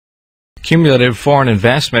Cumulative foreign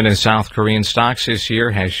investment in South Korean stocks this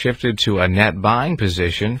year has shifted to a net buying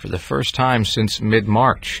position for the first time since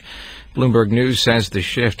mid-March. Bloomberg News says the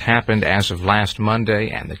shift happened as of last Monday,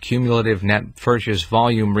 and the cumulative net purchase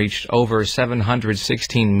volume reached over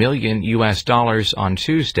 $716 million on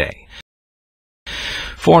Tuesday.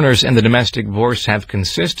 Foreigners in the domestic bourse have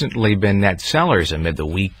consistently been net sellers amid the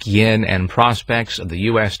weak yen and prospects of the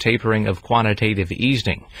U.S. tapering of quantitative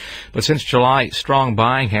easing. But since July, strong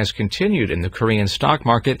buying has continued in the Korean stock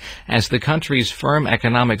market as the country's firm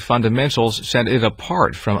economic fundamentals set it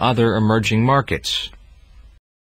apart from other emerging markets.